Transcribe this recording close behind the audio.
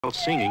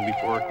singing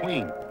before a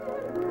queen.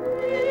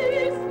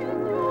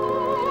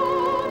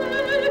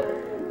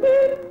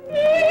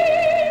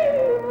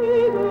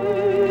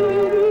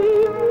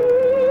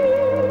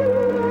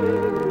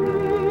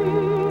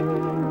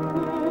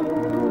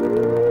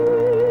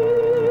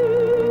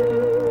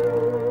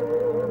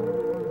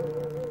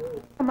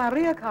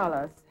 Maria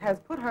Callas has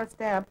put her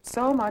stamp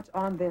so much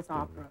on this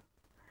opera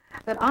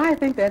that I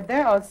think that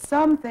there are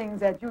some things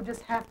that you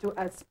just have to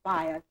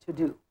aspire to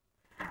do.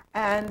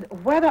 And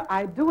whether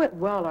I do it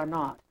well or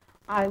not,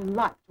 I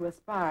like to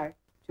aspire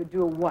to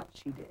do what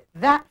she did.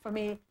 That, for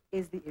me,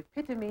 is the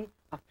epitome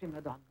of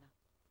prima donna,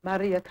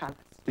 Maria Callas.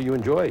 Do you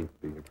enjoy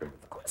being a prima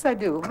donna? Of course I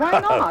do. Why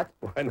not?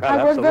 Why not? I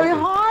work Absolutely. very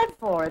hard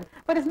for it,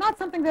 but it's not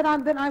something that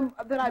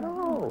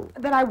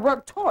I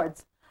work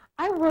towards.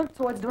 I work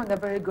towards doing a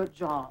very good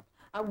job.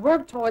 I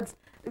work towards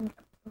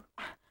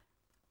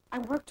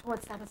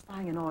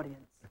satisfying an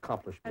audience.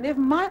 Accomplishment. And if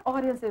my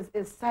audience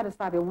is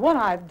satisfied with what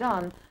I've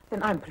done,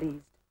 then I'm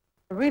pleased.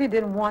 I really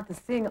didn't want to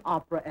sing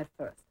opera at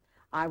first.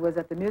 I was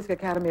at the Music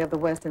Academy of the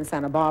West in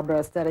Santa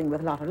Barbara studying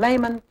with Lotte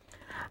Lehman,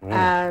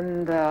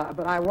 and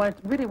but I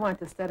really wanted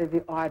to study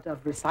the art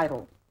of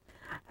recital.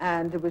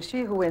 And it was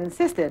she who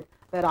insisted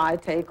that I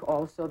take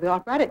also the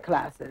operatic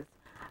classes.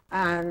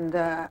 And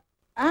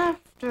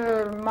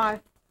after my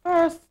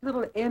first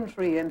little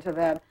entry into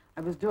that,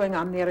 I was doing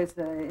Amneris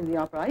in the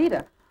opera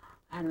Aida,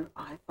 and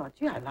I thought,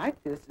 gee, I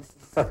like this.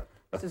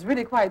 This is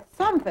really quite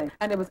something.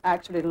 And it was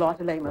actually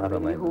Lotte Lehman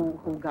really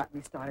who got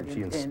me started.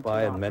 She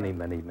inspired many,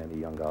 many, many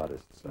young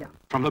artists. Yeah.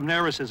 From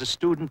Amneris as a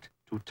student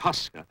to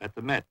Tosca at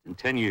the Met in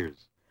 10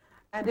 years.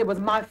 And it was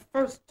my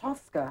first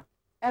Tosca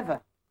ever.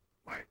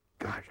 My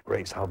gosh,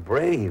 Grace, how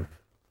brave.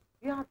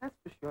 Yeah, that's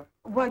for sure.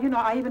 Well, you know,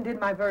 I even did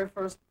my very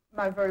first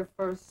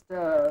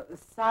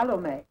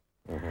Salome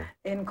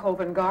in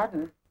Covent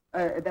Garden.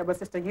 That was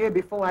just a year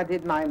before I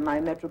did my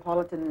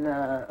Metropolitan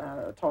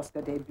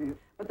Tosca debut.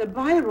 But the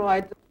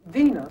Bayreuth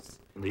Venus.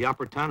 In the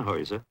Opera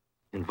Tannhäuser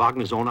in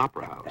Wagner's own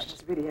opera house. That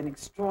was really an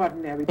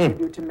extraordinary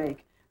debut to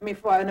make. I mean,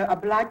 for a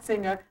black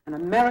singer, an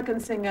American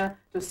singer,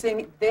 to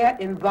sing there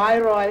in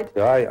Bayreuth.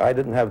 I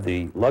didn't have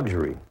the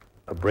luxury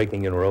of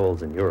breaking in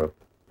roles in Europe.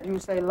 You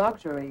say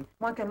luxury.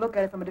 One can look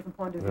at it from a different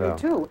point of view,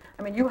 too.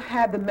 I mean, you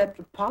had the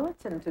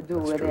Metropolitan to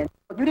do it in.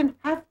 But you didn't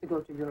have to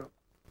go to Europe.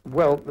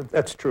 Well,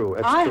 that's true.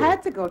 I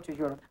had to go to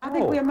Europe. I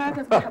think we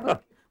Americans,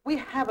 we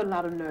have a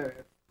lot of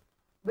nerve.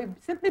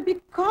 Simply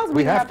because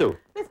we have to.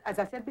 As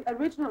I said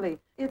originally,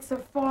 it's a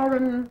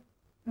foreign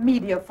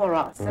media for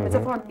us. I mean, it's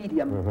a foreign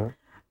medium.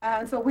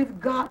 And so we've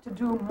got to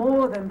do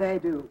more than they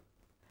do.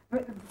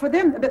 For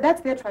them,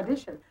 that's their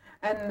tradition.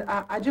 And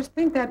I just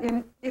think that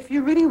if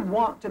you really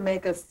want to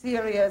make a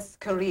serious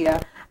career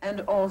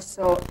and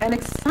also an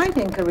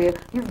exciting career,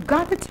 you've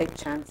got to take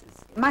chances.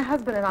 My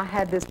husband and I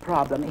had this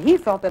problem. He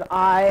felt that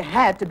I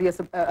had to be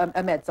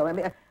a mezzo. I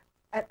mean,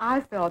 and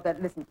I felt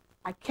that, listen,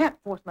 I can't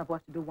force my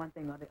voice to do one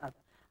thing or the other.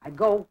 I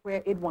go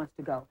where it wants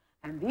to go.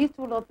 And these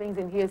two little things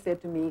in here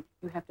said to me,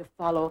 you have to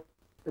follow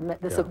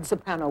the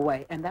soprano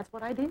way. And that's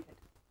what I did.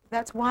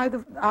 That's why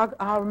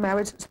our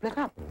marriage split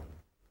up.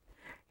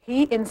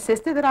 He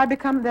insisted that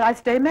I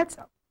stay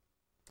mezzo.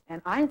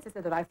 And I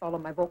insisted that I follow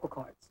my vocal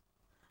cords.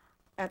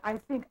 And I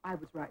think I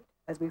was right.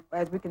 As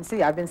we can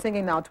see, I've been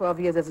singing now 12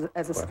 years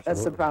as a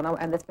soprano,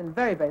 and it's been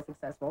very, very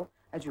successful,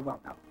 as you well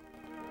know.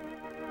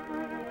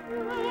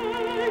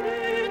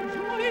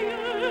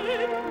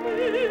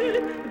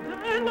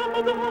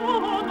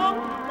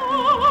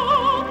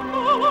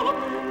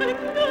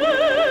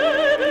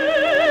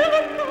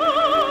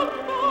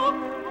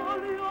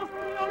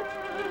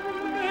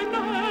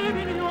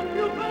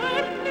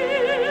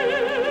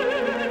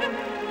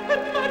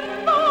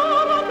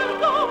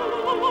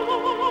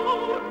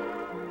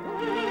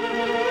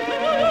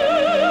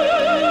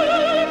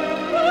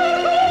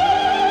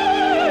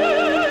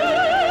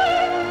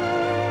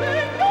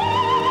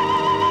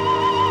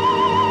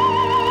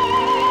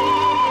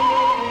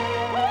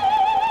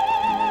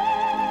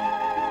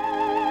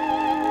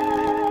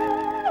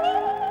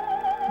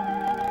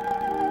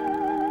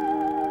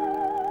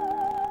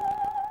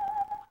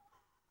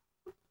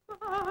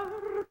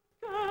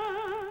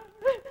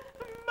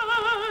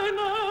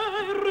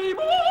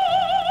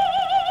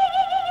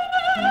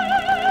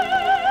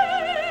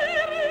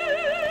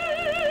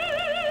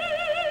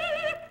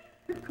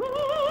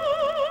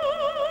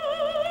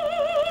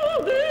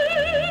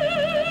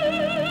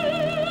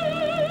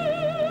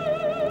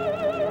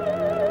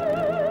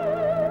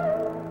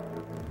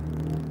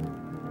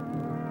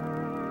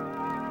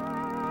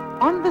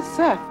 On the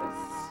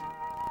surface,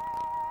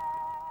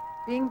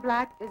 being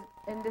black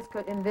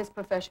in this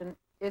profession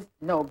is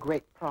no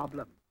great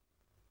problem.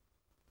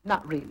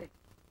 Not really.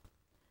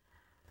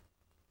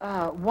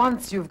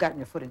 Once you've gotten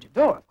your foot in your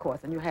door, of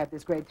course, and you have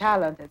this great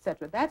talent,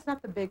 etc., that's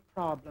not the big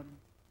problem.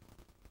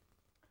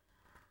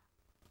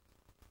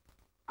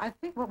 I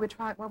think where we're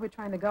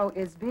trying to go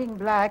is being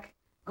black,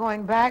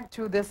 going back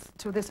to this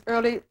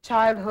early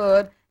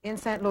childhood in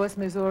St. Louis,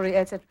 Missouri,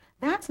 etc.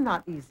 That's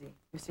not easy,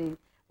 you see,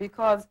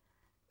 because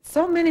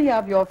so many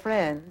of your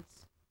friends,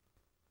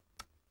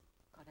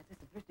 God, this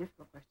is very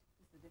difficult question.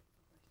 This is a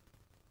difficult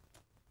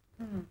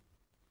question.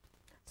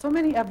 So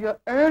many of your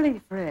early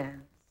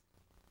friends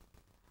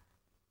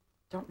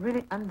don't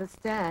really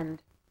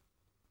understand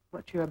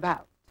what you're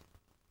about.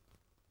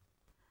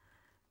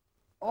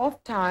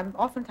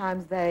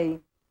 Oftentimes they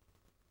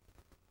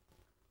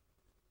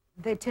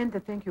tend to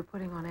think you're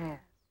putting on airs.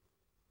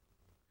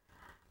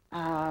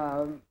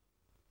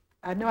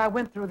 I know I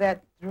went through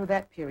that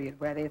period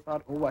where they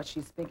thought, oh, well,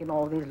 she's speaking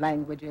all these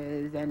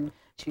languages, and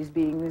she's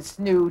being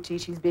snooty,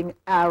 she's being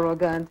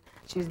arrogant,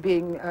 she's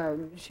being,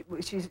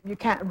 you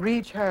can't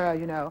reach her,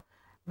 you know.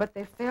 But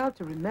they failed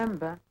to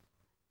remember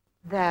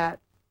that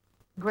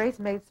Grace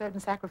made certain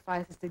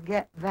sacrifices to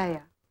get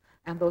there,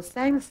 and those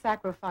same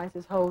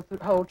sacrifices hold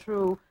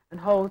true and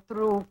hold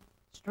through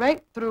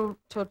straight through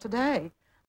till today.